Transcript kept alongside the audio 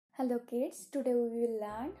Hello kids, today we will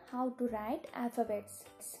learn how to write alphabets.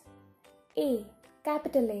 A.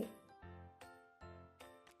 Capital A.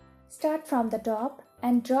 Start from the top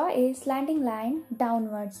and draw a slanting line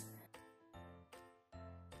downwards.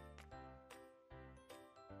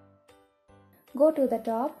 Go to the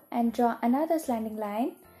top and draw another slanting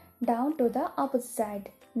line down to the opposite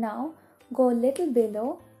side. Now go little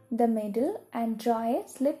below the middle and draw a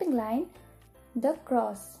slipping line, the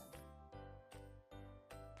cross.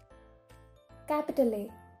 Capital A.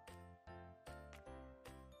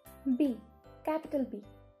 B. Capital B.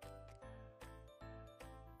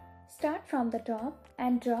 Start from the top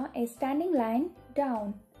and draw a standing line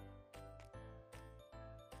down.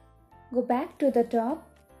 Go back to the top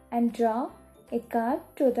and draw a curve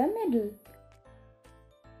to the middle.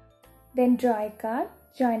 Then draw a curve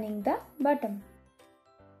joining the bottom.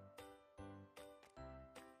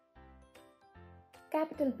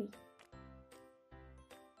 Capital B.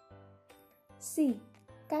 C.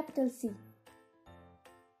 Capital C.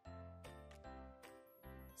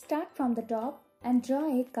 Start from the top and draw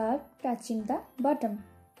a curve touching the bottom.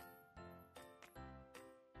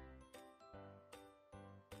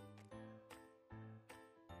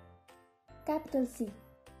 Capital C.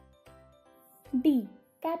 D.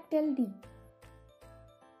 Capital D.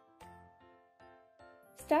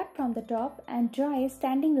 Start from the top and draw a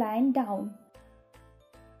standing line down.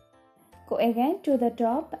 Go again to the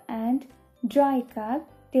top and draw a curve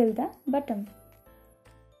till the bottom.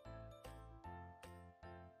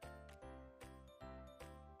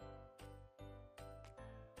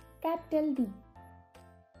 Capital D.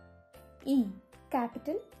 E.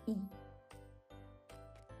 Capital E.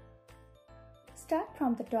 Start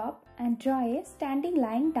from the top and draw a standing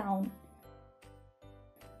line down.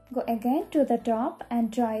 Go again to the top and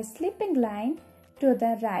draw a slipping line to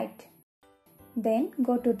the right. Then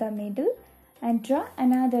go to the middle and draw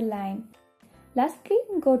another line. Lastly,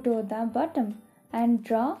 go to the bottom and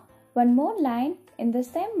draw one more line in the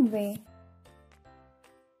same way.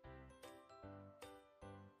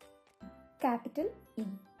 Capital E.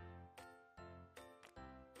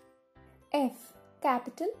 F.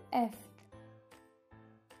 Capital F.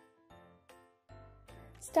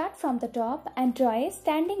 Start from the top and draw a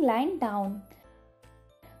standing line down.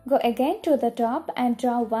 Go again to the top and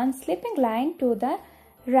draw one slipping line to the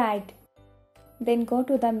right. Then go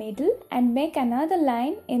to the middle and make another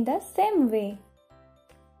line in the same way.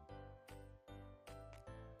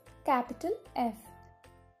 Capital F.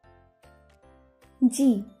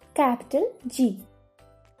 G. Capital G.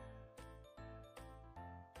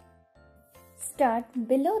 Start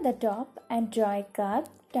below the top and draw a curve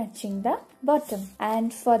touching the bottom,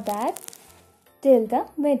 and for that till the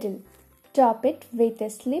middle. Top it with a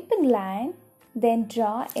slipping line, then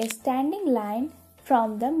draw a standing line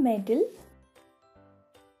from the middle.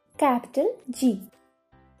 Capital G.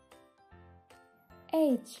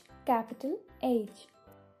 H. Capital H.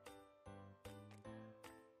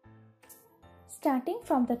 Starting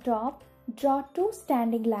from the top, draw two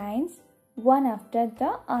standing lines, one after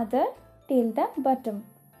the other till the bottom.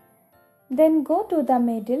 Then go to the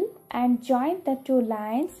middle and join the two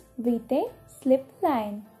lines with a slip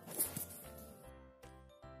line.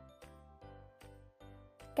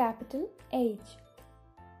 Capital H.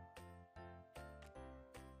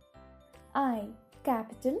 I.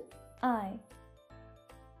 Capital I.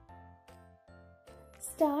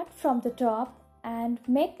 Start from the top and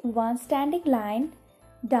make one standing line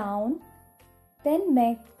down. Then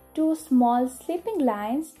make two small slipping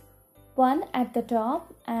lines, one at the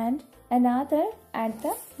top and another at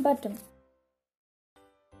the bottom.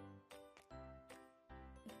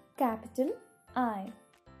 Capital I.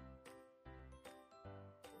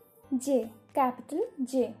 J. Capital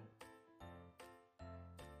J.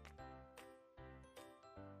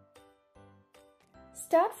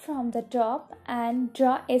 Start from the top and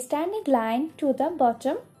draw a standing line to the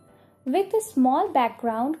bottom with a small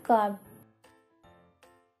background curve.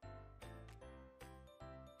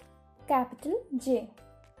 Capital J.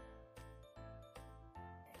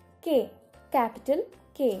 K. Capital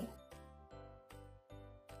K.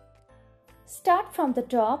 Start from the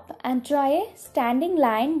top and draw a standing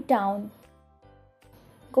line down.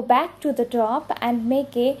 Go back to the top and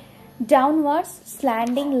make a downwards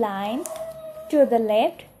slanting line to the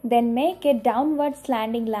left, then make a downward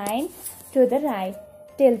slanting line to the right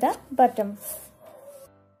till the bottom.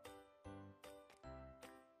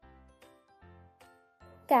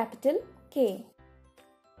 Capital K.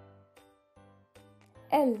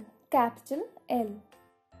 L. Capital L.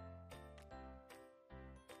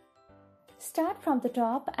 Start from the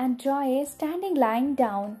top and draw a standing line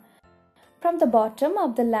down. From the bottom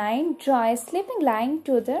of the line, draw a slipping line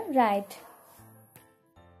to the right.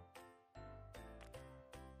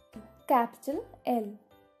 Capital L.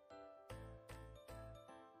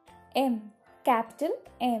 M. Capital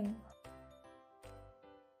M.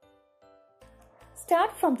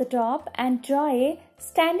 Start from the top and draw a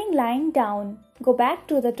standing line down. Go back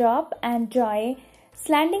to the top and draw a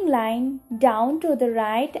slanting line down to the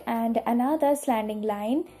right and another slanting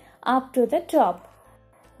line up to the top.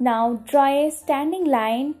 Now draw a standing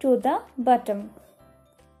line to the bottom.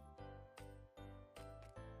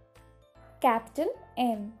 Capital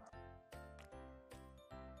N.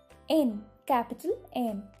 N. Capital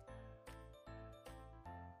N.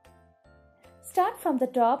 Start from the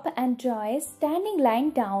top and draw a standing line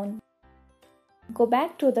down. Go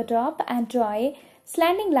back to the top and draw a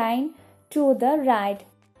slanting line to the right.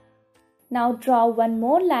 Now draw one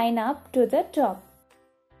more line up to the top.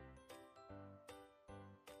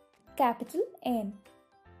 Capital N.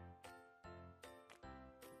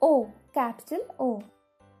 O. Capital O.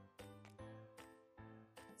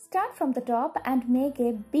 Start from the top and make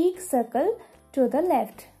a big circle to the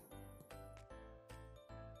left.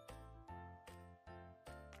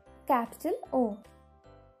 Capital O.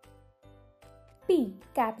 P.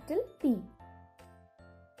 Capital P.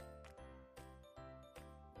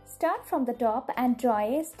 Start from the top and draw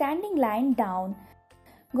a standing line down.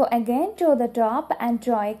 Go again to the top and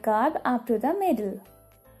draw a curve up to the middle.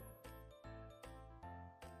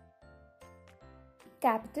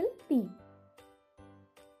 Capital P.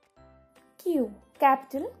 Q.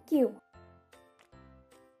 Capital Q.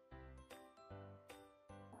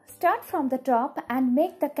 Start from the top and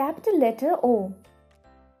make the capital letter O.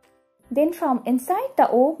 Then from inside the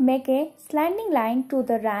O, make a slanting line to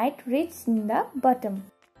the right reaching the bottom.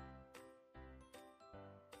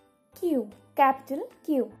 Q. Capital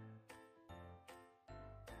Q.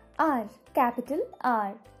 R. Capital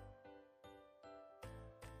R.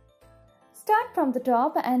 Start from the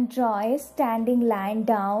top and draw a standing line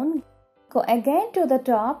down. Go again to the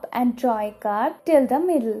top and draw a curve till the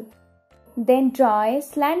middle. Then draw a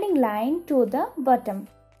slanting line to the bottom.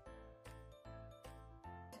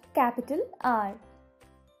 Capital R.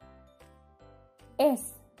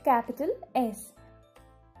 S. Capital S.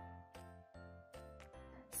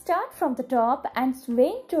 Start from the top and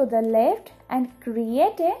swing to the left and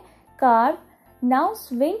create a curve. Now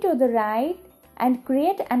swing to the right and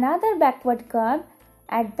create another backward curve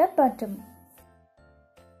at the bottom.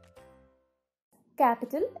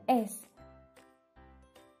 Capital S.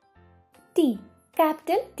 T.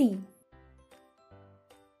 Capital T.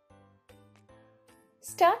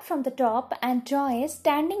 Start from the top and draw a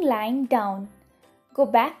standing line down. Go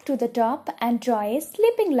back to the top and draw a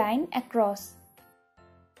slipping line across.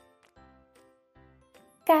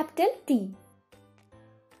 Capital T.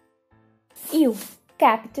 U.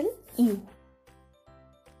 Capital U.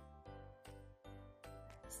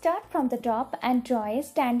 Start from the top and draw a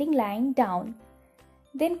standing line down.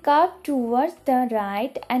 Then curve towards the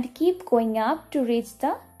right and keep going up to reach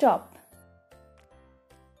the top.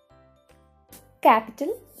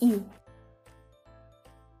 Capital U.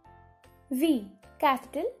 V.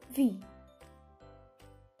 Capital V.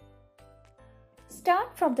 Start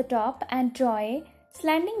from the top and draw a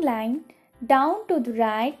slanting line down to the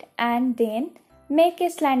right and then make a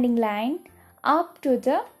slanting line up to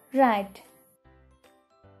the right.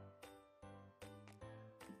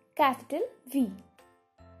 Capital V.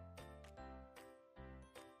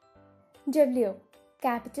 W.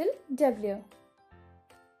 Capital W.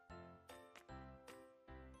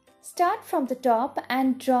 Start from the top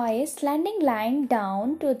and draw a slanting line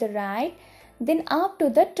down to the right, then up to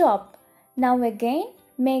the top. Now again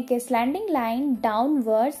make a slanting line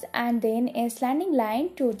downwards and then a slanting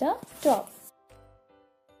line to the top.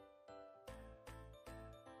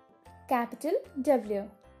 Capital W.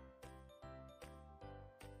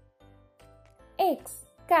 X.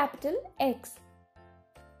 Capital X.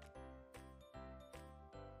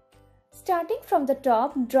 Starting from the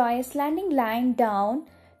top, draw a slanting line down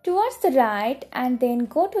towards the right and then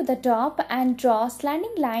go to the top and draw a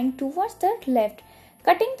slanting line towards the left,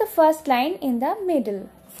 cutting the first line in the middle.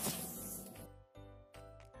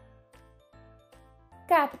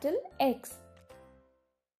 Capital X.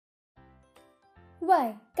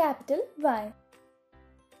 Y. Capital Y.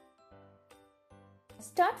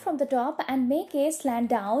 Start from the top and make a slant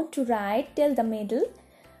down to right till the middle.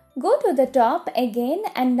 Go to the top again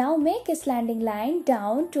and now make a slanting line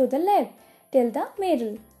down to the left till the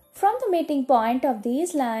middle. From the meeting point of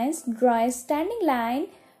these lines, draw a standing line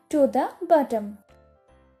to the bottom.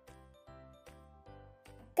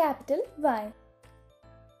 Capital Y.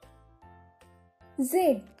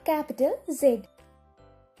 Z, capital Z.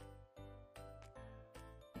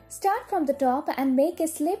 Start from the top and make a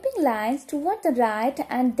slipping lines toward the right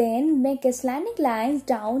and then make a slanting lines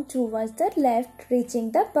down towards the left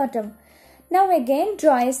reaching the bottom. Now again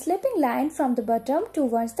draw a slipping line from the bottom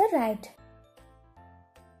towards the right.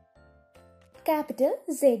 Capital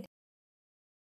Z.